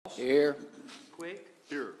Here. Quick.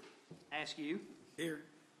 Here. Askew. Here.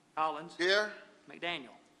 Collins. Here.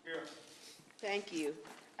 McDaniel. Here. Thank you.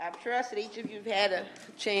 I trust that each of you have had a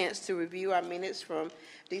chance to review our minutes from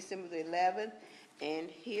December the 11th, and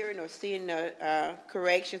hearing or seeing no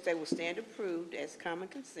corrections, they will stand approved as common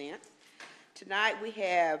consent. Tonight, we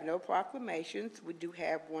have no proclamations. We do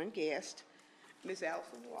have one guest, Ms.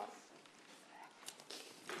 Allison Waters.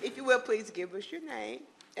 If you will, please give us your name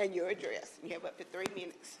and your address. You have up to 3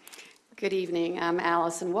 minutes. Good evening. I'm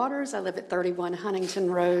Allison Waters. I live at 31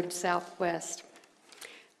 Huntington Road, Southwest.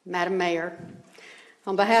 Madam Mayor,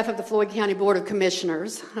 on behalf of the Floyd County Board of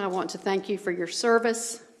Commissioners, I want to thank you for your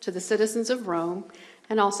service to the citizens of Rome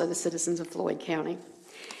and also the citizens of Floyd County.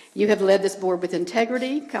 You have led this board with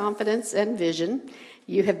integrity, confidence, and vision.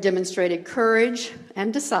 You have demonstrated courage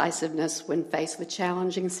and decisiveness when faced with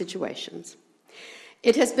challenging situations.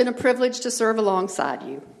 It has been a privilege to serve alongside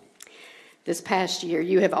you. This past year,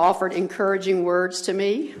 you have offered encouraging words to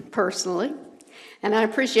me personally, and I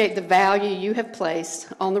appreciate the value you have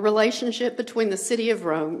placed on the relationship between the City of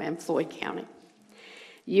Rome and Floyd County.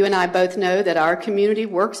 You and I both know that our community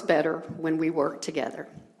works better when we work together.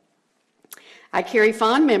 I carry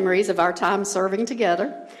fond memories of our time serving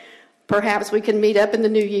together. Perhaps we can meet up in the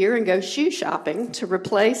new year and go shoe shopping to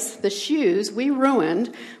replace the shoes we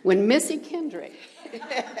ruined when Missy Kendrick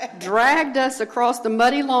dragged us across the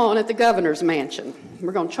muddy lawn at the governor's mansion.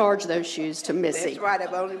 We're going to charge those shoes to Missy. That's right. I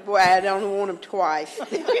only worn them twice.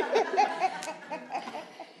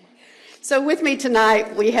 So with me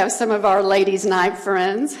tonight, we have some of our ladies' night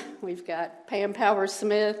friends. We've got Pam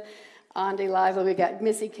Powers-Smith, Andi Lively, we've got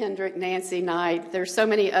Missy Kendrick, Nancy Knight. There's so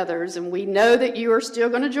many others, and we know that you are still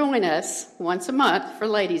going to join us once a month for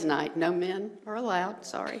ladies' night. No men are allowed,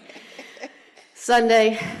 sorry.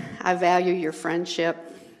 Sunday, I value your friendship.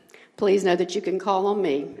 Please know that you can call on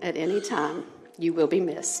me at any time. You will be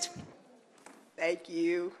missed. Thank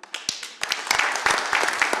you.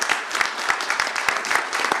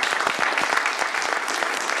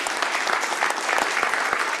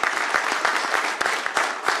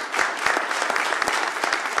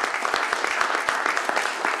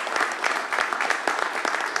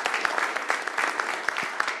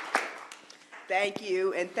 Thank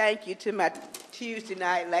you, and thank you to my Tuesday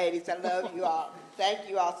night ladies. I love you all. Thank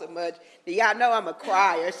you all so much. Now, y'all know I'm a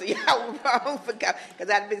crier, so y'all won't forget,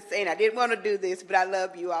 because I've been saying I didn't want to do this, but I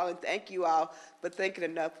love you all, and thank you all for thinking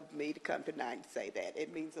enough of me to come tonight and say that.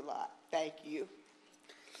 It means a lot. Thank you.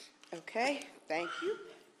 Okay, thank you.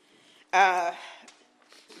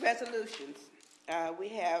 Resolutions. We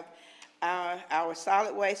have our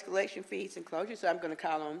solid waste collection fees and closure, so I'm going to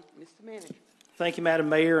call on Mr. Manager. Thank you, Madam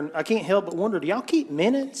Mayor. And I can't help but wonder, do y'all keep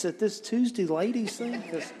minutes at this Tuesday ladies thing?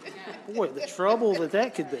 Boy, the trouble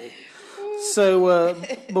that could be. So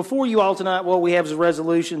before you all tonight, what we have is a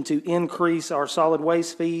resolution to increase our solid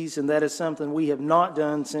waste fees, and that is something we have not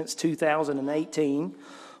done since 2018.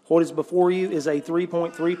 What is before you is a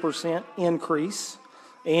 3.3% increase.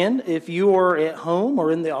 And if you are at home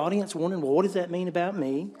or in the audience wondering, well, what does that mean about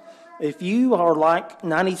me? If you are like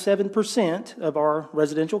 97% of our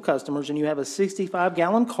residential customers and you have a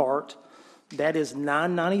 65-gallon cart, that is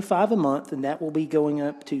 $9.95 a month, and that will be going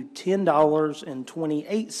up to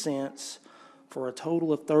 $10.28 for a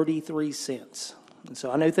total of 33 cents. And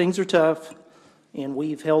so I know things are tough, and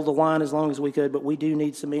we've held the line as long as we could, but we do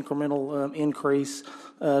need some incremental increase.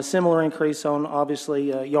 Similar increase on,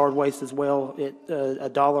 obviously, yard waste as well at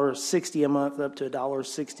 $1.60 a month up to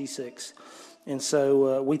 $1.66. And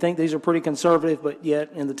so we think these are pretty conservative, but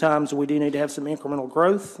yet in the times we do need to have some incremental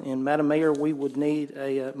growth. And Madam Mayor, we would need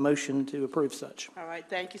a motion to approve such. All right,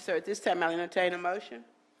 thank you, sir. At this time, I'll entertain a motion.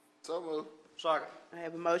 So moved. Second. I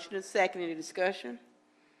have a motion and a second. Any discussion?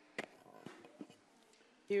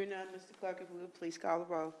 Hearing none, Mr. Clerk, if you will, please call the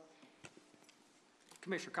roll.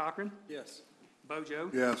 Commissioner Cochran. Yes.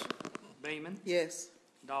 Bojo. Yes. Beeman. Yes.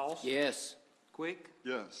 Dawes. Yes. Quick.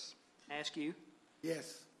 Yes. Askew.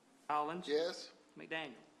 Yes. Collins. Yes.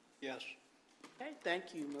 McDaniel. Yes. Okay,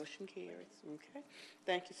 thank you. Motion carries. Okay,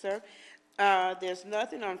 thank you, sir. There's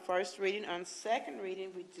nothing on first reading. On second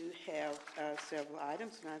reading, we do have several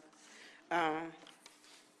items. And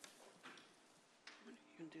you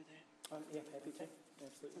can do that. Yeah, happy to.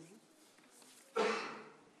 Absolutely.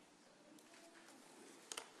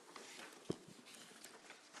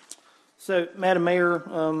 So, Madam Mayor,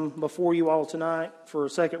 before you all tonight for a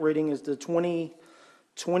second reading is the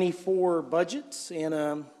 2024 budgets,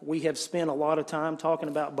 and we have spent a lot of time talking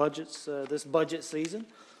about budgets this budget season.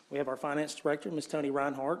 We have our finance director, Ms. Tony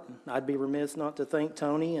Reinhardt. I'd be remiss not to thank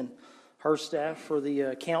Tony and her staff for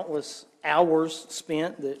the countless hours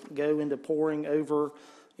spent that go into poring over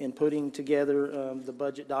in putting together the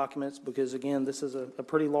budget documents, because again, this is a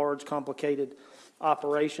pretty large, complicated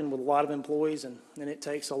operation with a lot of employees, and it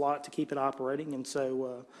takes a lot to keep it operating. And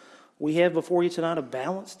so we have before you tonight a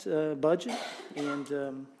balanced budget,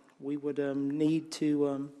 and we would need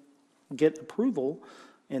to get approval,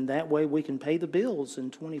 and that way we can pay the bills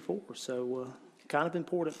in '24. So kind of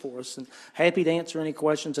important for us, and happy to answer any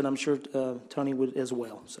questions, and I'm sure Tony would as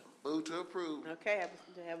well. So. Move to approve. Okay,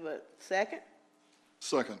 have a second?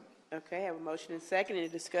 Second. Okay, have a motion and second. Any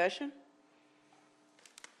discussion?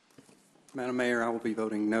 Madam Mayor, I will be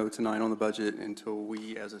voting no tonight on the budget until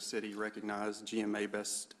we as a city recognize GMA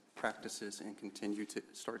best practices and continue to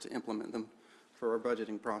start to implement them for our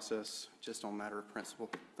budgeting process, just on matter of principle.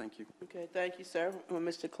 Thank you. Okay, thank you, sir. When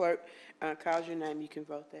Mr. Clerk calls your name, you can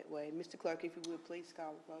vote that way. Mr. Clerk, if you would, please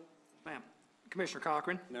call the vote. Ma'am. Commissioner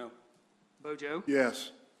Cochran, No. Bojo,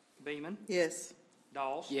 Yes. Beeman, Yes.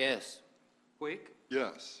 Dawes, Yes. Quick,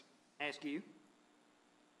 Yes. Askew,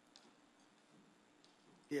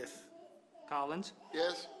 Yes. Collins,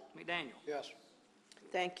 Yes. McDaniel. Yes.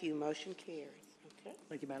 Thank you. Motion carries. Okay.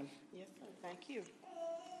 Thank you, madam. Yes, sir. Thank you.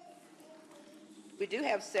 We do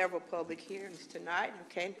have several public hearings tonight,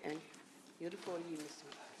 okay, and beautiful you, Mr.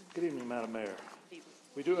 Good evening, Madam Mayor.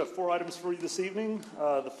 We do have 4 items for you this evening,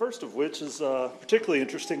 the first of which is a particularly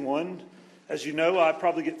interesting one. As you know, I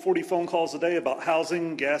probably get 40 phone calls a day about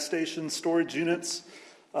housing, gas stations, storage units.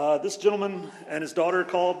 This gentleman and his daughter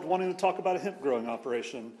called wanting to talk about a hemp growing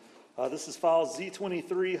operation. This is file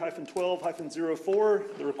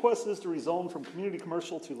Z23-12-04. The request is to rezone from community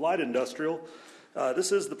commercial to light industrial.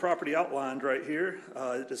 This is the property outlined right here.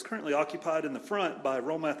 It is currently occupied in the front by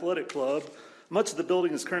Rome Athletic Club. Much of the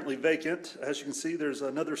building is currently vacant. As you can see, there's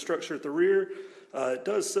another structure at the rear. It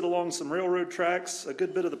does sit along some railroad tracks. A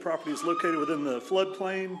good bit of the property is located within the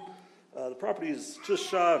floodplain. The property is just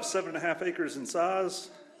shy of 7.5 acres in size.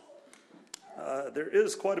 There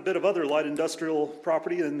is quite a bit of other light industrial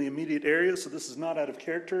property in the immediate area, so this is not out of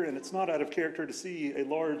character, and it's not out of character to see a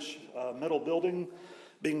large metal building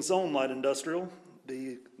being zoned light industrial.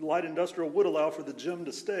 The light industrial would allow for the gym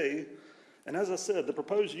to stay, and as I said, the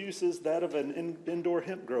proposed use is that of an indoor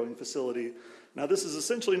hemp growing facility. Now, this is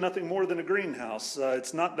essentially nothing more than a greenhouse.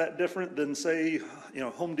 It's not that different than, say,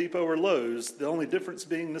 Home Depot or Lowe's. The only difference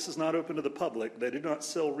being this is not open to the public. They do not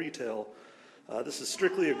sell retail. This is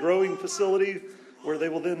strictly a growing facility where they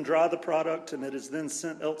will then dry the product and it is then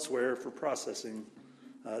sent elsewhere for processing.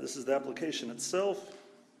 This is the application itself.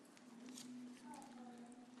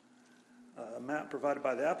 A map provided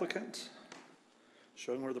by the applicant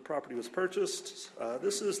showing where the property was purchased.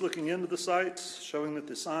 This is looking into the site, showing that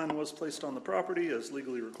the sign was placed on the property as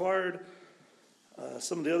legally required.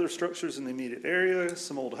 Some of the other structures in the immediate area,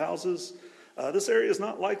 some old houses. This area is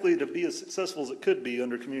not likely to be as successful as it could be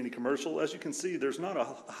under community commercial. As you can see, there's not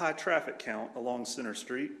a high traffic count along Center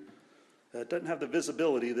Street. It doesn't have the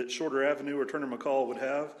visibility that Shorter Avenue or Turner McCall would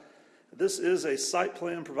have. This is a site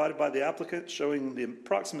plan provided by the applicant showing the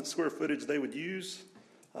approximate square footage they would use.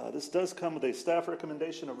 This does come with a staff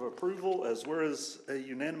recommendation of approval as well as a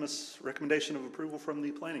unanimous recommendation of approval from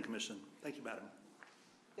the Planning Commission. Thank you, Madam.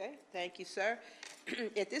 Okay, thank you, sir.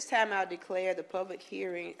 At this time, I'll declare the public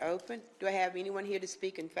hearing open. Do I have anyone here to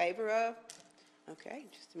speak in favor of? Okay,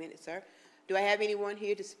 just a minute, sir. Do I have anyone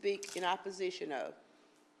here to speak in opposition of?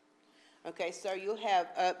 Okay, sir, you'll have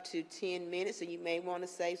up to 10 minutes, and you may want to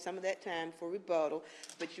save some of that time for rebuttal,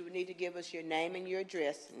 but you would need to give us your name and your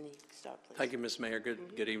address. And you can start, please. Thank you, Ms. Mayor.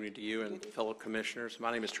 Good evening to you and fellow commissioners.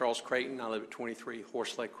 My name is Charles Creighton. I live at 23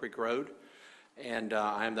 Horselake Creek Road, and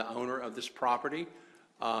I am the owner of this property.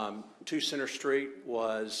 2 Center Street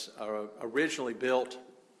was originally built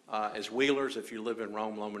as Wheelers. If you live in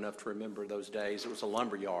Rome long enough to remember those days, it was a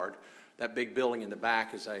lumber yard. That big building in the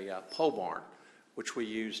back is a pole barn, which we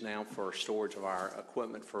use now for storage of our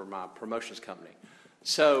equipment for my promotions company.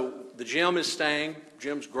 So the gym is staying,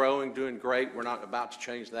 gym's growing, doing great. We're not about to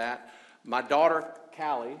change that. My daughter,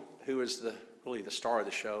 Callie, who is really the star of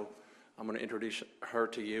the show, I'm going to introduce her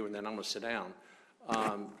to you, and then I'm going to sit down.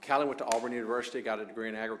 Callie went to Auburn University, got a degree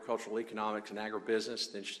in agricultural economics and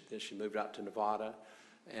agribusiness. Then she moved out to Nevada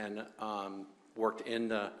and worked in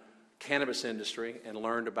the cannabis industry and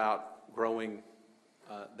learned about growing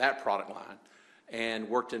that product line, and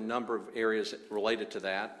worked in a number of areas related to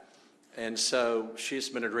that. And so she's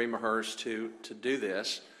been a dream of hers to do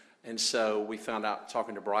this. And so we found out,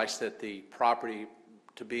 talking to Bryce, that the property,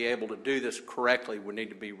 to be able to do this correctly, would need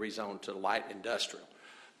to be rezoned to light industrial.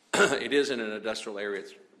 It is in an industrial area,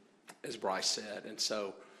 as Bryce said. And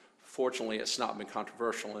so fortunately, it's not been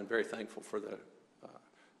controversial, and very thankful for the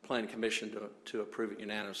Planning Commission to approve it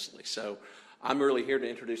unanimously. So I'm really here to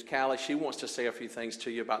introduce Callie. She wants to say a few things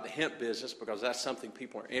to you about the hemp business because that's something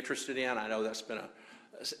people are interested in. I know that's been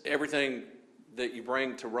everything that you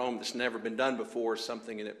bring to Rome that's never been done before is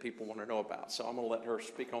something that people want to know about. So I'm going to let her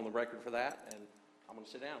speak on the record for that, and I'm going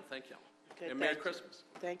to sit down. Thank y'all. Okay, And Merry thank you. Christmas.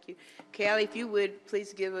 Thank you. Kelly, if you would,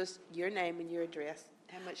 please give us your name and your address.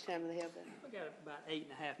 How much time do they have? We got about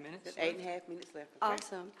 8.5 minutes. 8.5 minutes left. Okay.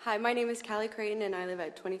 Awesome. Hi, my name is Callie Creighton, and I live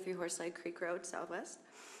at 23 Horselake Creek Road, Southwest.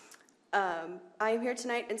 I am here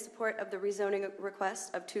tonight in support of the rezoning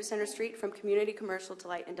request of 2 Center Street from community commercial to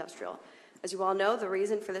light industrial. As you all know, the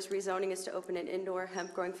reason for this rezoning is to open an indoor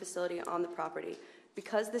hemp growing facility on the property.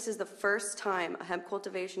 Because this is the first time a hemp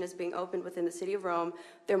cultivation is being opened within the city of Rome,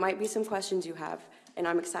 there might be some questions you have, and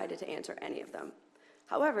I'm excited to answer any of them.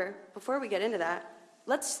 However, before we get into that,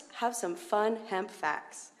 let's have some fun hemp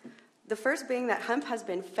facts. The first being that hemp has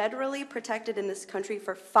been federally protected in this country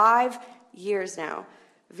for 5 years now,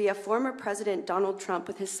 via former President Donald Trump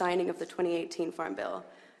with his signing of the 2018 Farm Bill.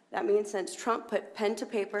 That means since Trump put pen to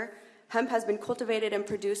paper, hemp has been cultivated and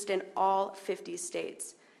produced in all 50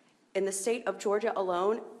 states. In the state of Georgia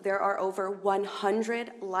alone, there are over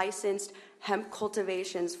 100 licensed hemp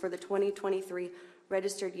cultivations for the 2023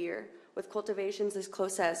 registered year, with cultivations as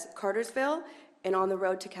close as Cartersville and on the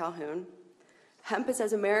road to Calhoun. Hemp is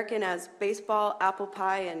as American as baseball, apple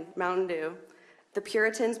pie, and Mountain Dew. The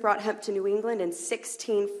Puritans brought hemp to New England in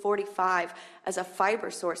 1645 as a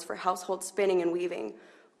fiber source for household spinning and weaving.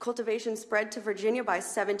 Cultivation spread to Virginia by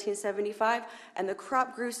 1775, and the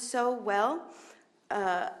crop grew so well,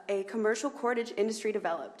 a commercial cordage industry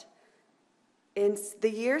developed. In the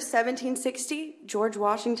year 1760, George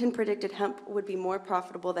Washington predicted hemp would be more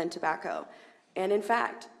profitable than tobacco. And in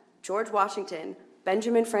fact, George Washington,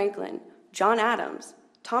 Benjamin Franklin, John Adams,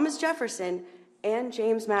 Thomas Jefferson, and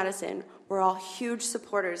James Madison were all huge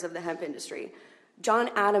supporters of the hemp industry. John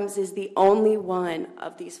Adams is the only one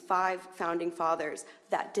of these 5 founding fathers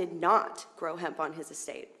that did not grow hemp on his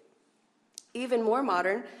estate. Even more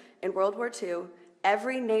modern, in World War II,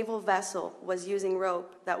 every naval vessel was using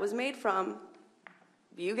rope that was made from,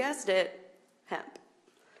 you guessed it, hemp.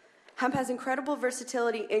 Hemp has incredible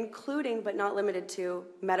versatility, including but not limited to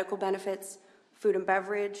medical benefits, food and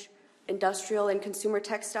beverage, industrial and consumer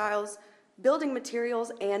textiles, building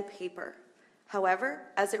materials, and paper. However,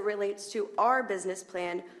 as it relates to our business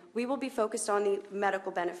plan, we will be focused on the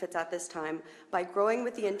medical benefits at this time by growing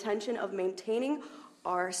with the intention of maintaining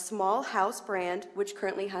our Small House brand, which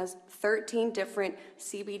currently has 13 different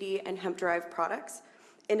CBD and hemp-derived products,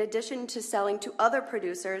 in addition to selling to other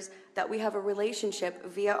producers that we have a relationship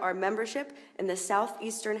via our membership in the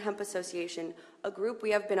Southeastern Hemp Association, a group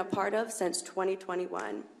we have been a part of since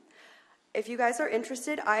 2021. If you guys are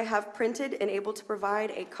interested, I have printed and able to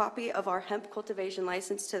provide a copy of our hemp cultivation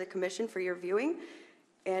license to the commission for your viewing.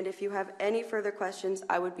 And if you have any further questions,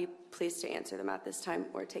 I would be pleased to answer them at this time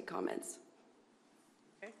or take comments.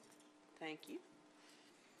 Okay. Thank you.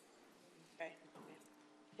 Okay.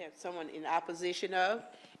 We have someone in opposition of.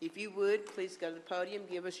 If you would, please go to the podium,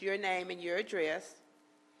 give us your name and your address.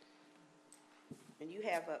 And you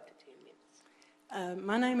have up to 10 minutes.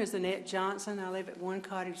 My name is Annette Johnson. I live at One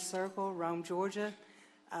Cottage Circle, Rome, Georgia.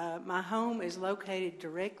 My home is located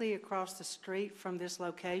directly across the street from this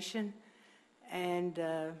location, and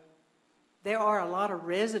there are a lot of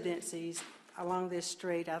residencies along this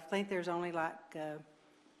street. I think there's only like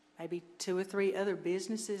maybe 2 or 3 other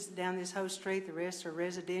businesses down this whole street. The rest are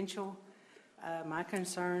residential. My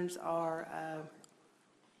concerns are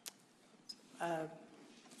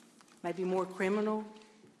maybe more criminal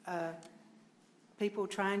people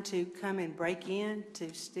trying to come and break in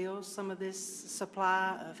to steal some of this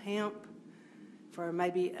supply of hemp for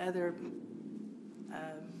maybe other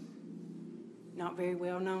not very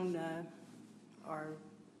well-known or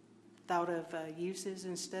thought of uses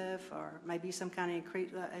and stuff, or maybe some kind of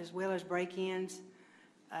increase, as well as break-ins,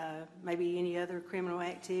 maybe any other criminal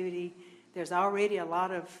activity. There's already a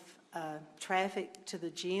lot of traffic to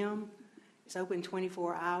the gym. It's open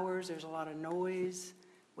 24 hours. There's a lot of noise.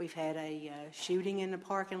 We've had a shooting in the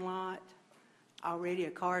parking lot, already a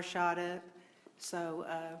car shot up. So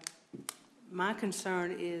my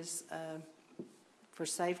concern is for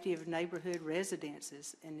safety of neighborhood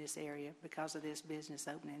residences in this area because of this business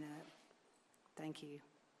opening up. Thank you.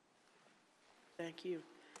 Thank you.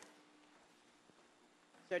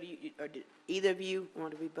 So do did either of you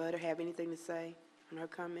want to rebut or have anything to say on her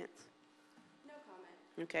comments? No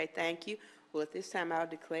comment. Okay, thank you. Well, at this time, I'll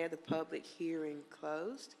declare the public hearing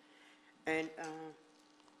closed. And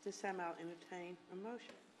this time, I'll entertain a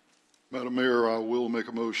motion. Madam Mayor, I will make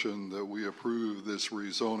a motion that we approve this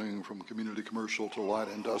rezoning from community commercial to light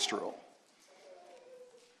industrial.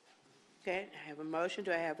 Okay, I have a motion.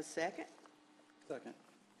 Do I have a second? Second.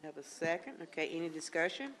 I have a second. Okay, any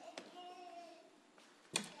discussion?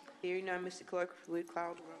 Hearing none, Mr. Clerk, will you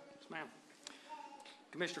call the roll? Yes, ma'am.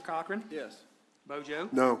 Commissioner Cochran? Yes. Bojo?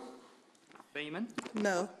 No. Beeman?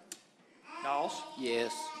 No. Doss?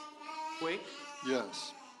 Yes. Quick?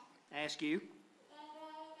 Yes. Askew?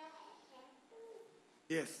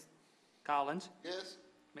 Yes. Collins? Yes.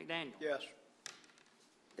 McDaniel? Yes.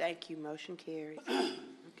 Thank you, motion carries.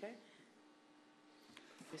 Okay.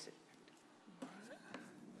 Mr.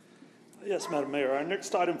 Yes, Madam Mayor. Our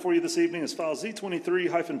next item for you this evening is file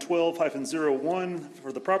Z23-12-01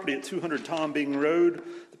 for the property at 200 Tom Bing Road.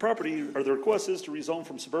 The property, or the request is to rezone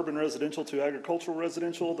from suburban residential to agricultural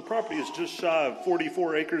residential. The property is just shy of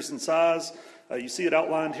 44 acres in size. You see it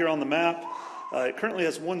outlined here on the map. It currently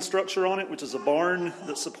has one structure on it, which is a barn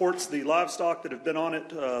that supports the livestock that have been on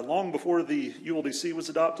it long before the ULDC was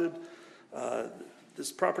adopted.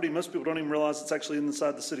 This property, most people don't even realize it's actually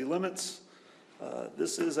inside the city limits.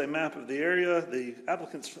 This is a map of the area. The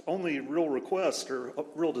applicant's only real request or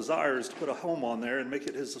real desire is to put a home on there and make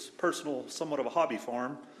it his personal, somewhat of a hobby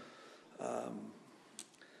farm.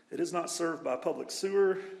 It is not served by public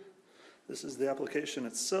sewer. This is the application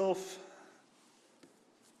itself.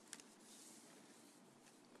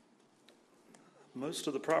 Most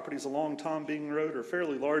of the properties along Tom Bing Road are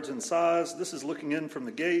fairly large in size. This is looking in from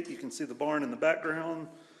the gate. You can see the barn in the background.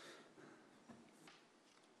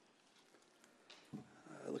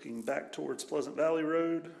 Looking back towards Pleasant Valley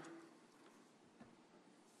Road.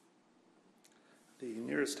 The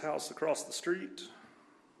nearest house across the street.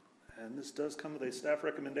 And this does come with a staff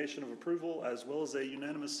recommendation of approval as well as a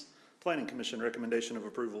unanimous Planning Commission recommendation of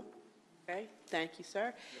approval. Okay, thank you,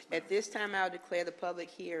 sir. At this time, I'll declare the public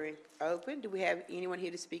hearing open. Do we have anyone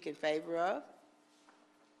here to speak in favor of?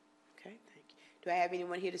 Okay, thank you. Do I have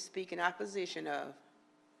anyone here to speak in opposition of?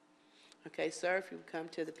 Okay, sir, if you would come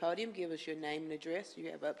to the podium, give us your name and address.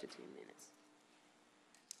 You have up to 10 minutes.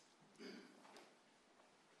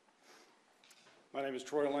 My name is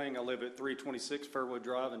Troy Lang. I live at 326 Fairwood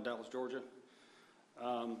Drive in Dallas, Georgia.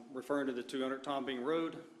 Referring to the 200 Tom Bing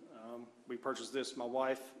Road, we purchased this, my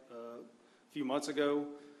wife, a few months ago.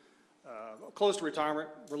 Close to retirement,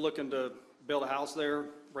 we're looking to build a house there,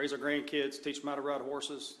 raise our grandkids, teach them how to ride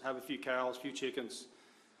horses, have a few cows, a few chickens.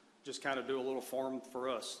 Just kind of do a little farm for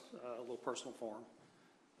us, a little personal farm.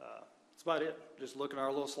 That's about it. Just looking at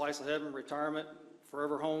our little slice of heaven, retirement,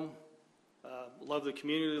 forever home. Love the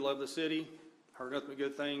community, love the city. Heard nothing but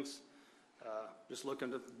good things. Just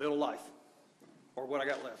looking to build a life, or what I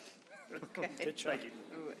got left. Okay. Thank you.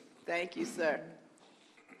 Thank you, sir.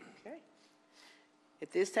 Okay.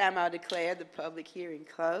 At this time, I'll declare the public hearing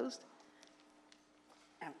closed.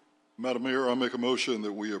 Madam Mayor, I make a motion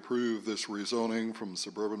that we approve this rezoning from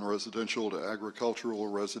suburban residential to agricultural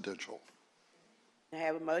residential. I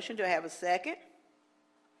have a motion. Do I have a second?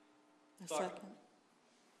 A second.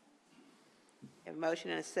 Have a motion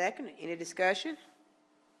and a second. Any discussion?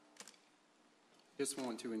 Just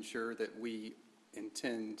want to ensure that we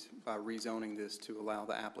intend by rezoning this to allow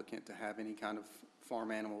the applicant to have any kind of farm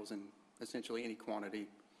animals in essentially any quantity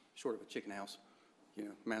short of a chicken house,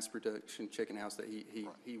 mass production chicken house that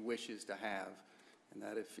he wishes to have. And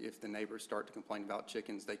that if the neighbors start to complain about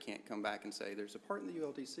chickens, they can't come back and say, there's a part in the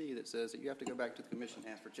ULDC that says that you have to go back to the commission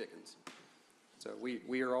and ask for chickens. So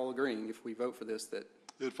we are all agreeing, if we vote for this, that.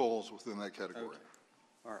 It falls within that category. Okay.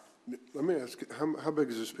 All right. Let me ask, how big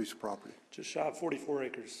is this piece of property? Just shy of 44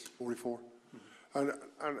 acres. 44? And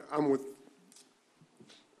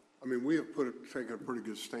we have taken a pretty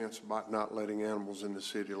good stance about not letting animals in the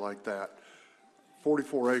city like that.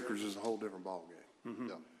 44 acres is a whole different ballgame. Mm-hmm.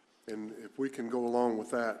 Yeah. And if we can go along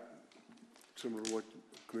with that, similar to what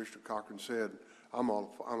Commissioner Cochran said, I'm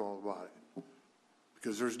all about it.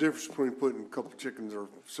 Because there's a difference between putting a couple chickens or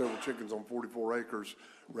several chickens on 44 acres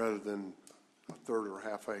rather than a third or a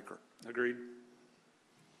half acre. Agreed.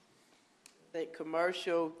 The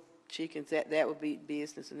commercial chickens, that would be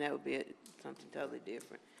business, and that would be something totally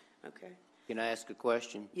different. Okay? Can I ask a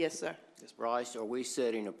question? Yes, sir. Bryce, are we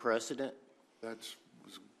setting a precedent?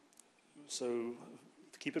 So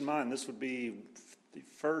keep in mind, this would be the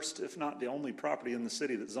first, if not the only property in the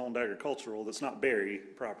city that's zoned agricultural that's not Berry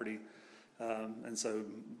property. And so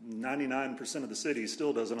 99% of the city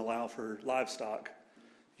still doesn't allow for livestock.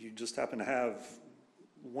 You just happen to have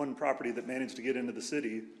one property that managed to get into the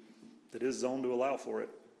city that is zoned to allow for it.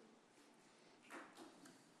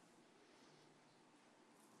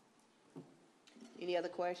 Any other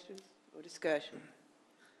questions or discussion?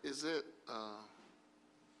 Is it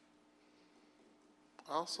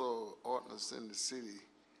also ordinance in the city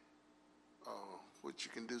which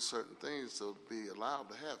you can do certain things to be allowed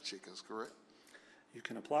to have chickens, correct? You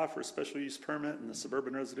can apply for a special use permit in the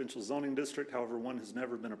suburban residential zoning district, however, one has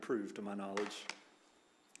never been approved to my knowledge.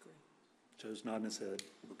 Joe's nodding his head.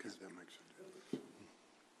 Okay, that makes a difference.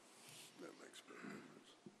 That makes a big difference.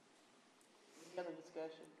 Any other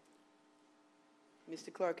discussion? Mr.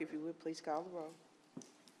 Clerk, if you would, please call the roll.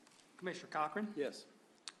 Commissioner Cochran? Yes.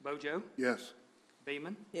 Bojo? Yes.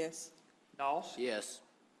 Beeman? Yes. Doss? Yes.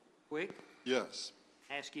 Quick? Yes.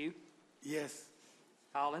 Askew? Yes.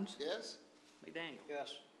 Collins? Yes? McDaniel?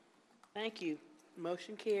 Yes. Thank you.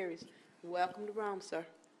 Motion carries. Welcome to Rome, sir.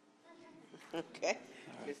 Okay.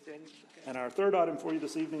 And our third item for you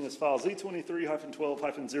this evening is file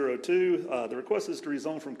Z23-12-02. The request is to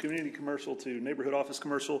rezone from community commercial to neighborhood office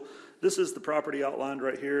commercial. This is the property outlined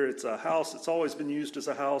right here. It's a house. It's always been used as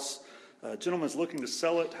a house. A gentleman is looking to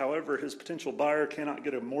sell it. However, his potential buyer cannot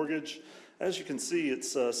get a mortgage. As you can see,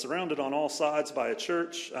 it's surrounded on all sides by a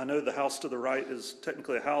church. I know the house to the right is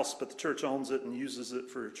technically a house, but the church owns it and uses it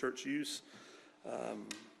for church use.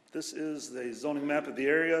 This is the zoning map of the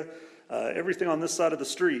area. Everything on this side of the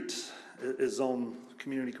street is zoned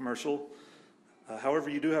community commercial. However,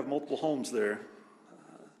 you do have multiple homes there.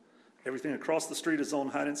 Everything across the street is zoned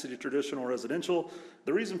high-density traditional residential.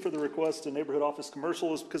 The reason for the request to neighborhood office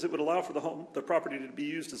commercial is because it would allow for the property to be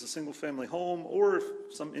used as a single-family home, or if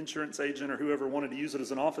some insurance agent or whoever wanted to use it as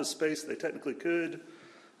an office space, they technically could.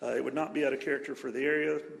 It would not be out of character for the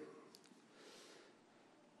area.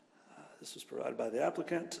 This was provided by the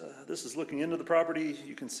applicant. This is looking into the property.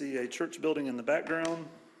 You can see a church building in the background.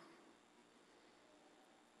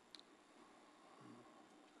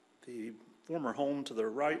 The former home to the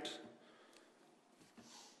right.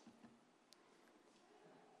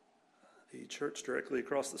 The church directly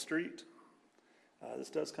across the street. This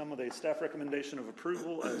does come with a staff recommendation of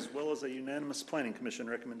approval as well as a unanimous planning commission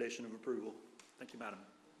recommendation of approval. Thank you, Madam.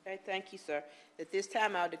 Okay, thank you, sir. At this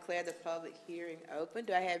time, I'll declare the public hearing open.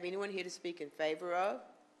 Do I have anyone here to speak in favor of?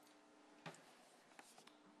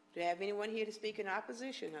 Do I have anyone here to speak in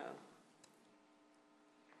opposition of?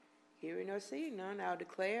 Hearing or seeing none, I'll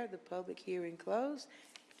declare the public hearing closed.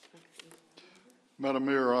 Madam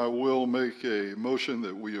Mayor, I will make a motion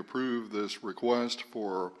that we approve this request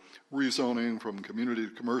for rezoning from community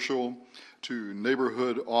commercial to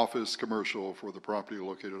neighborhood office commercial for the property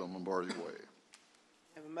located on Lombardi Way.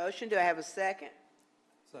 I have a motion. Do I have a second?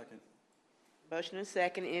 Second. Motion and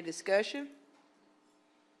second. Any discussion?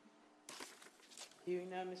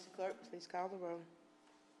 Hearing none, Mr. Clerk, please call the roll.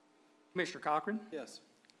 Commissioner Cochran? Yes.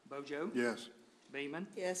 Bojo? Yes. Beeman?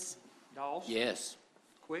 Yes. Doss? Yes.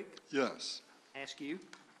 Quick? Yes. Askew?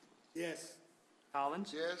 Yes.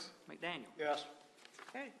 Collins? Yes? McDaniel? Yes.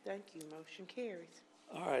 Okay, thank you. Motion carries.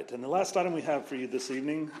 All right, and the last item we have for you this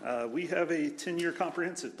evening, we have a 10-year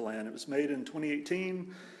comprehensive plan. It was made in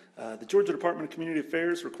 2018. The Georgia Department of Community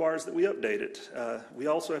Affairs requires that we update it. We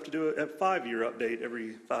also have to do a 5-year update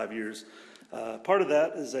every 5 years. Part of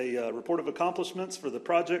that is a report of accomplishments for the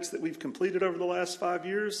projects that we've completed over the last 5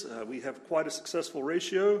 years. We have quite a successful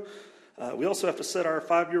ratio. We also have to set our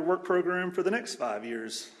 5-year work program for the next 5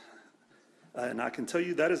 years. And I can tell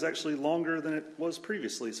you that is actually longer than it was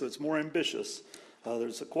previously, so it's more ambitious.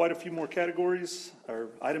 There's quite a few more categories, or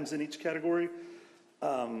items in each category.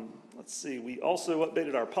 Let's see, we also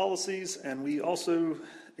updated our policies, and we also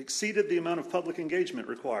exceeded the amount of public engagement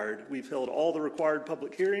required. We've held all the required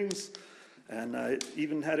public hearings, and it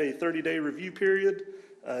even had a 30-day review period.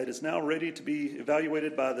 It is now ready to be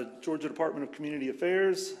evaluated by the Georgia Department of Community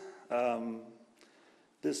Affairs.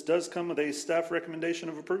 This does come with a staff recommendation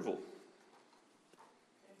of approval.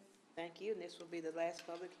 Thank you, and this will be the last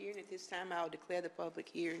public hearing. At this time, I'll declare the public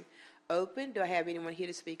hearing open. Do I have anyone here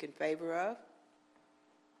to speak in favor of?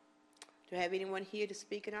 Do I have anyone here to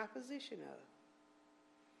speak in opposition of?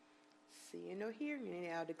 Seeing or hearing any,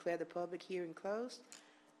 I'll declare the public hearing closed.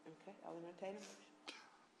 Okay, I'll entertain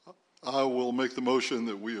a motion. I will make the motion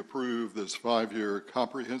that we approve this 5-year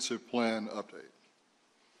comprehensive plan update.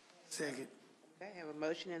 Second. Okay, I have a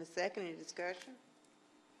motion and a second. Any discussion?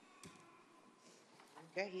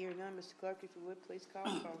 Okay, hearing none, Mr. Clerk, if you would, please call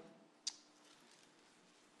the roll.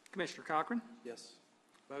 Commissioner Cochran? Yes.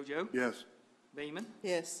 Bojo? Yes. Beeman?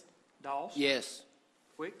 Yes. Doss? Yes.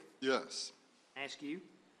 Quick? Yes. Askew?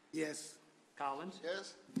 Yes. Collins?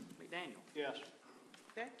 Yes? McDaniel? Yes.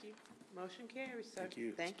 Thank you. Motion carries, sir. Thank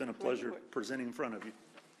you. It's you been a for your pleasure work. presenting in front of you.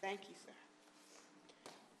 Thank you, sir.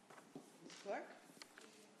 Ms. Clerk?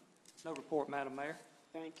 No report, Madam Mayor.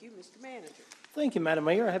 Thank you. Mr. Manager? Thank you, Madam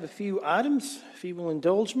Mayor. I have a few items, if you will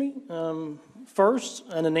indulge me. First,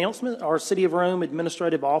 an announcement. Our City of Rome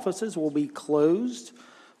administrative offices will be closed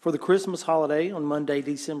for the Christmas holiday on Monday,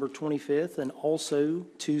 December 25th, and also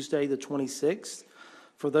Tuesday, the 26th.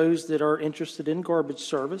 For those that are interested in garbage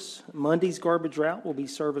service, Monday's garbage route will be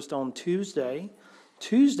serviced on Tuesday.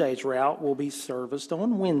 Tuesday's route will be serviced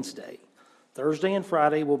on Wednesday. Thursday and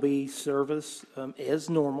Friday will be serviced as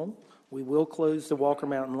normal. We will close the Walker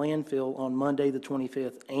Mountain landfill on Monday, the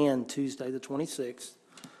 25th, and Tuesday, the 26th.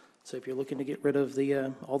 So if you're looking to get rid of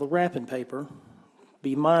all the wrapping paper,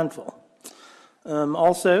 be mindful.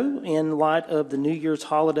 Also, in light of the New Year's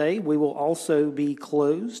holiday, we will also be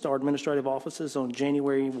closed, our administrative offices, on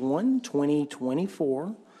January 1,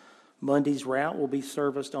 2024. Monday's route will be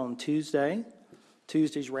serviced on Tuesday.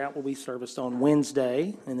 Tuesday's route will be serviced on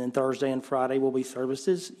Wednesday, and then Thursday and Friday will be serviced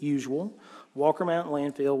as usual. Walker Mountain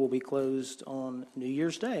Landfill will be closed on New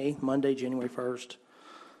Year's Day, Monday, January 1st,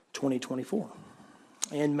 2024.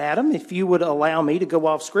 And Madam, if you would allow me to go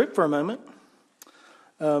off script for a moment,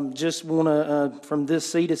 just want to, from this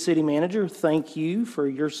seat as city manager, thank you for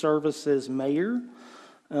your service as mayor.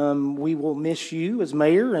 We will miss you as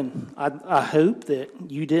mayor, and I hope that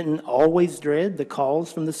you didn't always dread the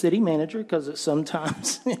calls from the city manager, because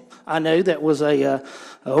sometimes I know that was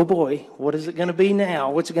oh boy, what is it going to be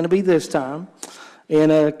now? What's it going to be this time?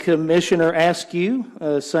 And Commissioner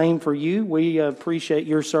Askew, same for you. We appreciate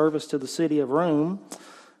your service to the city of Rome.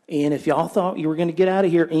 And if y'all thought you were going to get out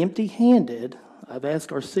of here empty-handed, I've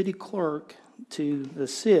asked our city clerk to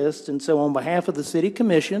assist. And so on behalf of the city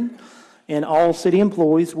commission and all city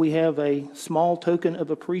employees, we have a small token of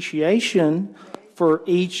appreciation for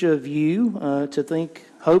each of you to think,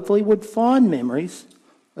 hopefully, with fond memories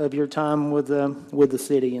of your time with the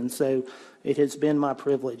city. And so it has been my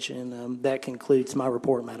privilege, and that concludes my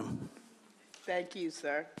report, Madam. Thank you,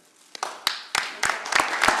 sir.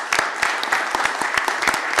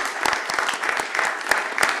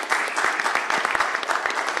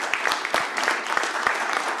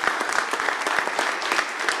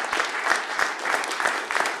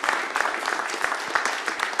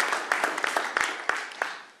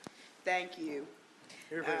 Thank you.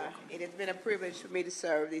 It has been a privilege for me to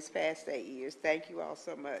serve these past 8 years. Thank you all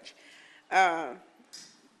so much.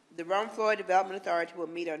 The Rome Floyd Development Authority will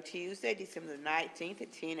meet on Tuesday, December the 19th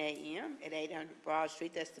at 10 a.m. at 800 Broad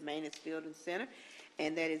Street. That's the maintenance building center,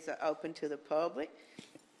 and that is open to the public.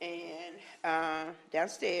 And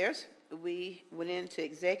downstairs, we went into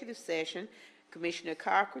executive session. Commissioner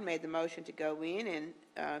Cochran made the motion to go in,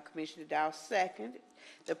 and Commissioner Dow seconded.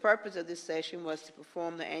 The purpose of this session was to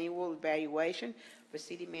perform the annual evaluation for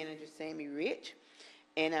City Manager Sammy Rich.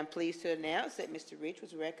 And I'm pleased to announce that Mr. Rich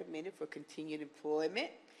was recommended for continued employment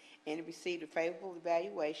and received a favorable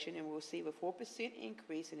evaluation and will receive a 4%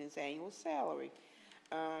 increase in his annual salary.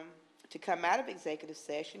 To come out of executive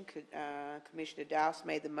session, Commissioner Dawes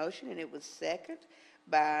made the motion, and it was seconded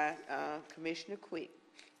by Commissioner Quick.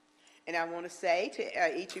 And I want to say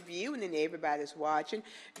to each of you and then everybody that's watching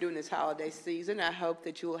during this holiday season, I hope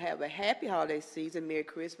that you will have a happy holiday season. Merry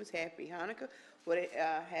Christmas, Happy Hanukkah,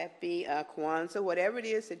 Happy Kwanzaa, whatever it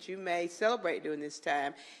is that you may celebrate during this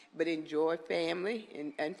time, but enjoy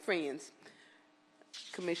family and friends.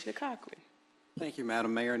 Commissioner Cochran. Thank you,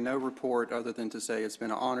 Madam Mayor. No report other than to say it's been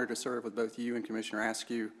an honor to serve with both you and Commissioner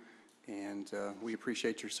Askew, and we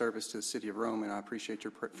appreciate your service to the City of Rome, and I appreciate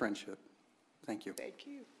your friendship. Thank you. Thank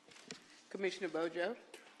you. Commissioner Bojo.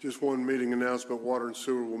 Just one meeting announcement. Water and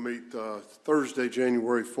Sewer will meet Thursday,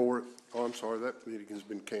 January 4th. Oh, I'm sorry, that meeting has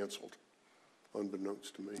been canceled,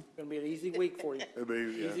 unbeknownst to me. It's going to be an easy week for you. It'll be,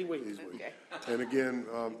 yeah, easy week. Okay. And again,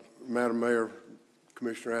 Madam Mayor,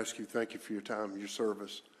 Commissioner Askew, thank you for your time, your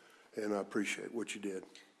service, and I appreciate what you did.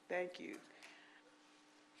 Thank you.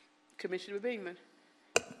 Commissioner Beekman.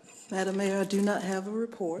 Madam Mayor, I do not have a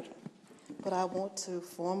report, but I want to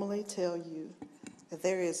formally tell you that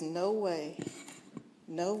there is no way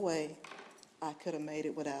I could have made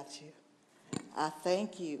it without you. I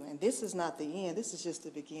thank you, and this is not the end, this is just the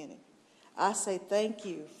beginning. I say thank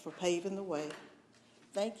you for paving the way.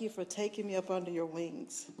 Thank you for taking me up under your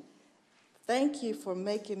wings. Thank you for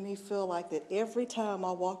making me feel like that every time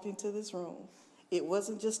I walked into this room, it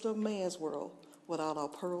wasn't just a man's world without our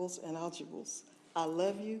pearls and our jewels. I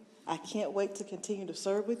love you. I can't wait to continue to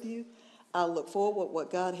serve with you. I look forward to what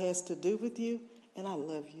God has to do with you, and I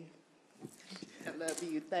love you. I love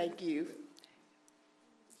you. Thank you.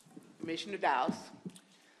 Commissioner Dawes.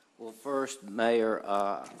 Well, first, Mayor,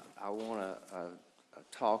 I want to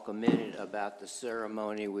talk a minute about the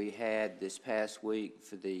ceremony we had this past week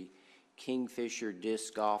for the Kingfisher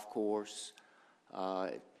Disc Golf Course.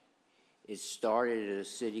 It started at a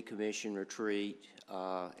city commission retreat.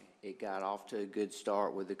 It got off to a good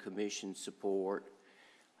start with the commission support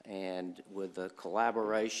and with the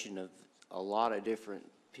collaboration of a lot of different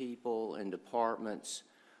people and departments,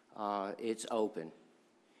 it's open.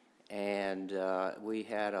 And we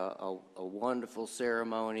had a wonderful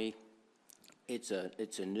ceremony. It's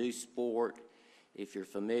a new sport. If you're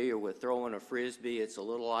familiar with throwing a Frisbee, it's a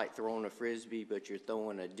little like throwing a Frisbee, but you're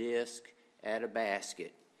throwing a disc at a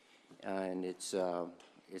basket. And it's a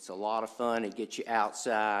lot of fun. It gets you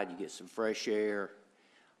outside. You get some fresh air.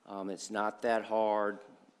 It's not that hard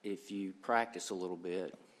if you practice a little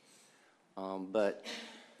bit. But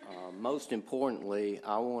most importantly,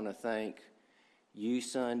 I want to thank you,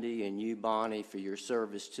 Sunday, and you, Bonnie, for your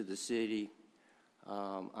service to the city.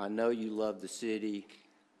 I know you love the city.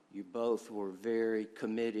 You both were very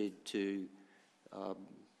committed to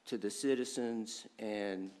the citizens,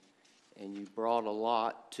 and you brought a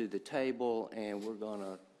lot to the table, and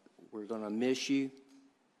we're gonna miss you.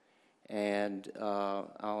 And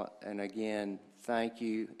again, thank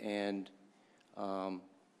you, and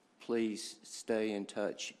please stay in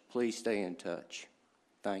touch. Please stay in touch.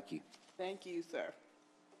 Thank you. Thank you, sir.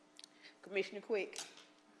 Commissioner Quick.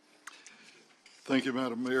 Thank you,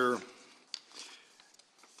 Madam Mayor.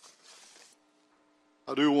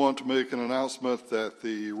 I do want to make an announcement that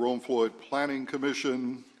the Rome Floyd Planning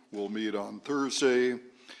Commission will meet on Thursday,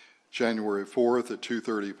 January 4th at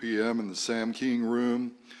 2:30 p.m. in the Sam King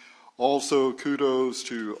Room. Also, kudos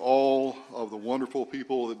to all of the wonderful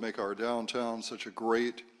people that make our downtown such a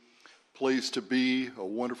great place to be, a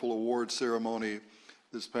wonderful award ceremony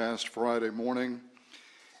this past Friday morning.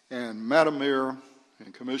 And Madam Mayor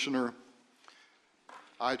and Commissioner,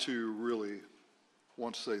 I too really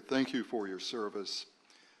want to say thank you for your service.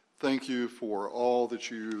 Thank you for all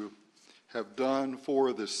that you have done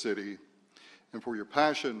for this city and for your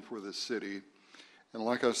passion for this city. And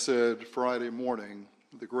like I said Friday morning,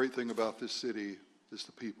 the great thing about this city is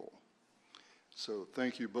the people. So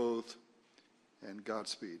thank you both, and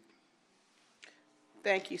Godspeed.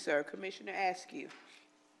 Thank you, sir. Commissioner Askew.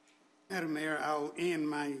 Madam Mayor, I'll end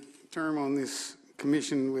my term on this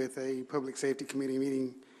commission with a Public Safety Committee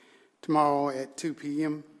meeting tomorrow at 2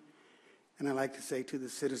 p.m. And I'd like to say to the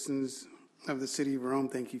citizens of the city of Rome,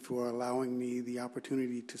 thank you for allowing me the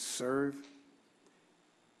opportunity to serve.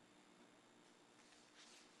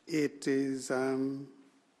 It is and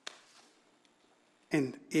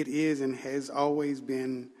has always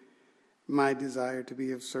been my desire to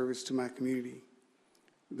be of service to my community.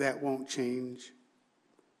 That won't change.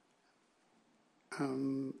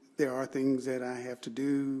 There are things that I have to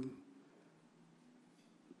do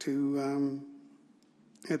to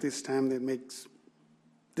at this time that makes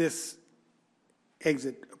this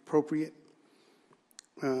exit appropriate.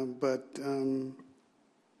 But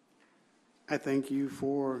I thank you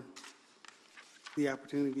for the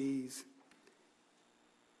opportunities.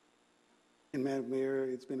 And Madam Mayor,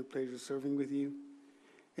 it's been a pleasure serving with you.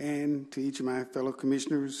 And to each of my fellow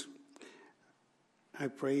commissioners, I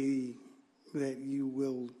pray that you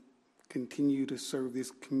will continue to serve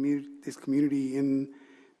this community in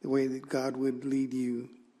the way that God would lead you.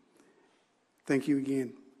 Thank you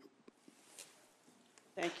again.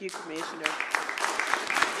 Thank you, Commissioner.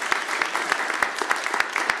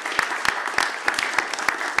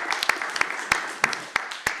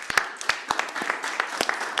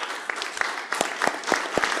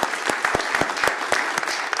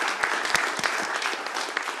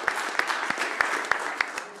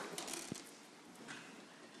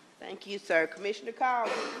 Thank you, sir. Commissioner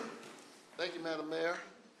Collins. Thank you, Madam Mayor.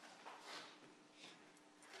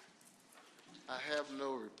 I have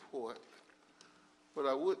no report, but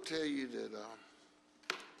I would tell you that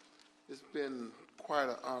it's been quite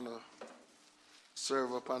an honor to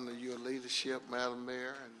serve up under your leadership, Madam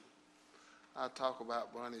Mayor, and I'll talk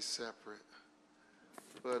about Bonnie separate.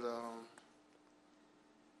 But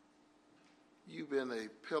you've been a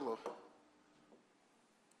pillar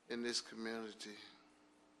in this community.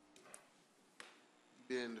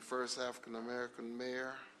 Being the first African-American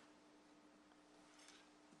mayor,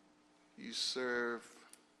 you serve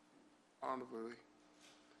honorably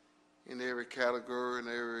in every category and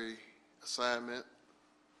every assignment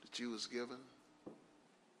that you was given.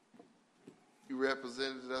 You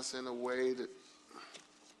represented us in a way that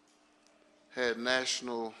had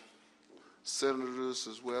national senators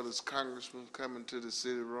as well as congressmen coming to the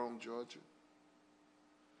city of Rome, Georgia.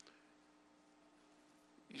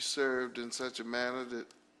 You served in such a manner that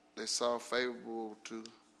they saw favorable to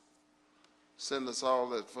send us all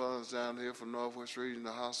that funds down here from Northwest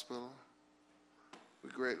Regional Hospital. We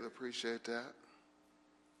greatly appreciate that.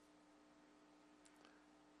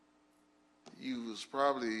 You was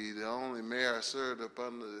probably the only mayor I served up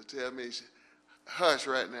under to tell me, hush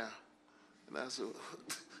right now. And I said,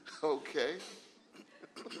 okay.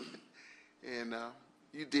 And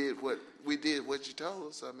we did what you told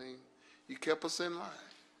us. I mean, you kept us in line.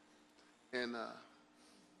 And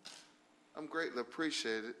I'm greatly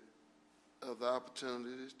appreciated of the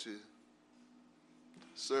opportunity to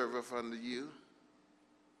serve up under you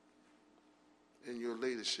in your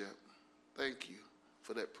leadership. Thank you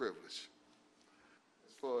for that privilege.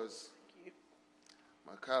 As far as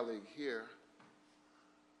my colleague here,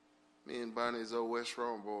 me and Bonnie's old West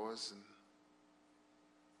Rome boys, and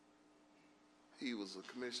he was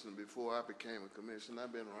a commissioner before I became a commissioner.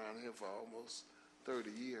 I've been around here for almost 30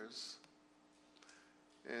 years.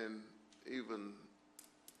 And even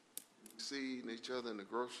seeing each other in the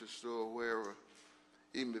grocery store, wherever,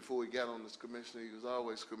 even before he got on as commissioner, he was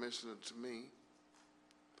always commissioner to me.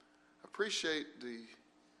 Appreciate the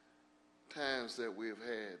times that we've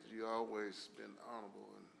had. You've always been honorable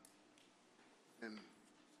and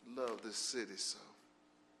love this city so.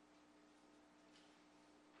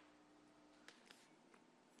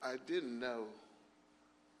 I didn't know.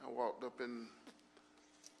 I walked up in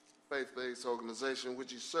faith-based organization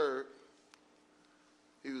which he served.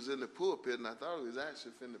 He was in the pulpit, and I thought he was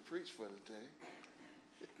actually finna preach for the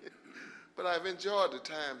day. But I've enjoyed the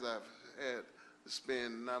times I've had to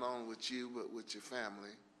spend not only with you, but with your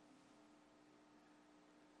family.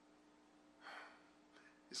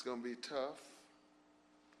 It's going to be tough,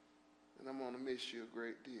 and I'm going to miss you a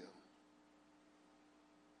great deal.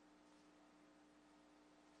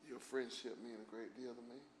 Your friendship means a great deal to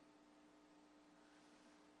me,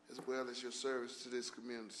 as well as your service to this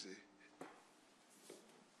community.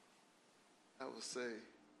 I would say,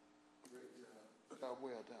 great job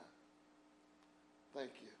well done.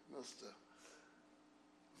 Thank you, Mr.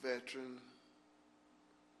 Veteran,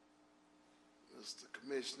 Mr.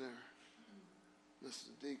 Commissioner, Mr.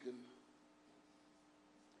 Deacon,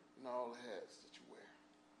 and all the hats that you wear.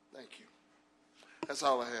 Thank you. That's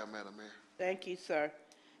all I have, Madam Mayor. Thank you, sir.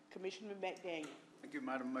 Commissioner McDaniel. Thank you,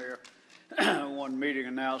 Madam Mayor. One meeting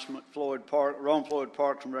announcement, Rome Floyd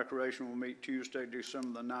Parks and Recreation will meet Tuesday,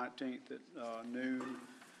 December the 19th at noon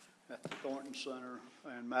at the Thornton Center.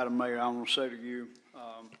 And Madam Mayor, I want to say to you,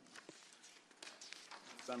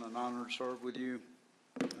 it's been an honor to serve with you.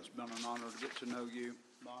 It's been an honor to get to know you.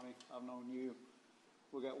 Bonnie, I've known you.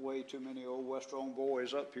 We got way too many old West Rome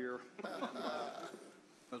boys up here.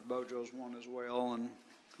 Ms. Bojo's one as well, and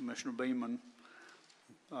Commissioner Beeman.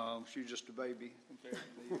 She's just a baby compared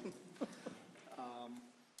to me.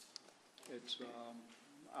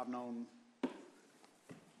 I've known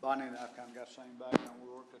Bonnie and I kind of got the same background. We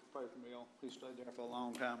worked at the paper mill. He stayed there for a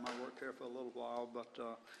long time. I worked there for a little while,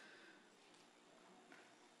 but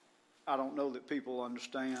I don't know that people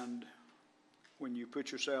understand when you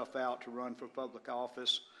put yourself out to run for public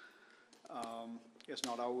office, it's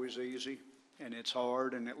not always easy, and it's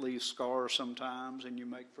hard, and it leaves scars sometimes, and you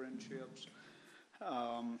make friendships.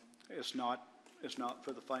 It's not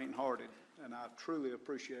for the faint-hearted, and I truly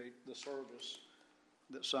appreciate the service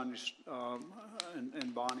that Sonny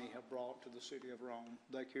and Bonnie have brought to the city of Rome.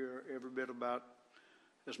 They care every bit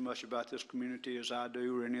as much about this community as I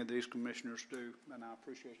do or any of these commissioners do, and I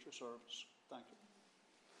appreciate your service. Thank you.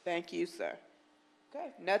 Thank you, sir.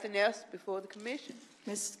 Okay, nothing else before the commission?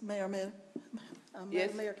 Ms. Mayor, Yes.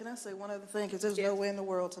 Madam Mayor, can I say one other thing? Because there's no way in the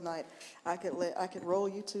world tonight I could roll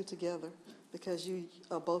you two together because you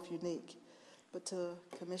are both unique. But to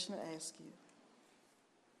Commissioner Askew,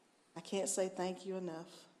 I can't say thank you enough.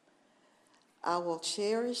 I will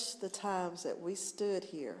cherish the times that we stood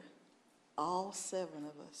here, all 7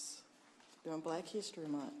 of us, during Black History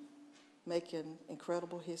Month, making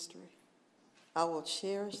incredible history. I will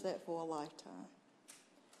cherish that for a lifetime.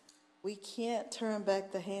 We can't turn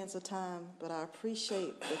back the hands of time, but I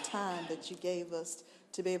appreciate the time that you gave us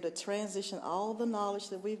to be able to transition all the knowledge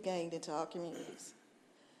that we've gained into our communities.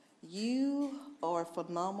 You are a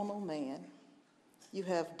phenomenal man. You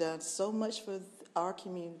have done so much for our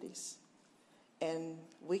communities, and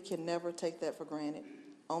we can never take that for granted.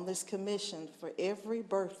 On this commission, for every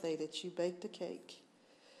birthday that you baked a cake,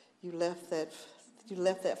 you left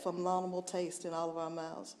that phenomenal taste in all of our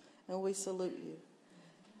mouths, and we salute you.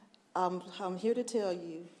 I'm here to tell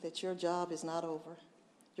you that your job is not over.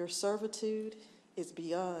 Your servitude is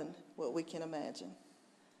beyond what we can imagine.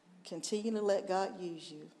 Continue to let God use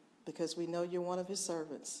you, because we know you're one of his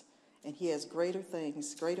servants, and he has greater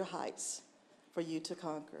things, greater heights for you to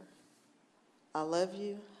conquer. I love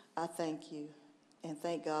you, I thank you, and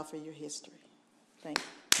thank God for your history. Thank you.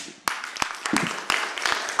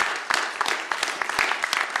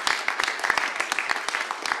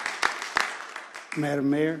 Madam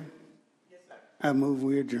Mayor? Yes, sir. I move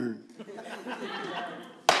we adjourn.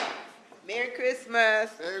 Merry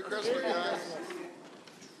Christmas. Merry Christmas, guys.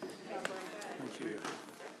 Thank you.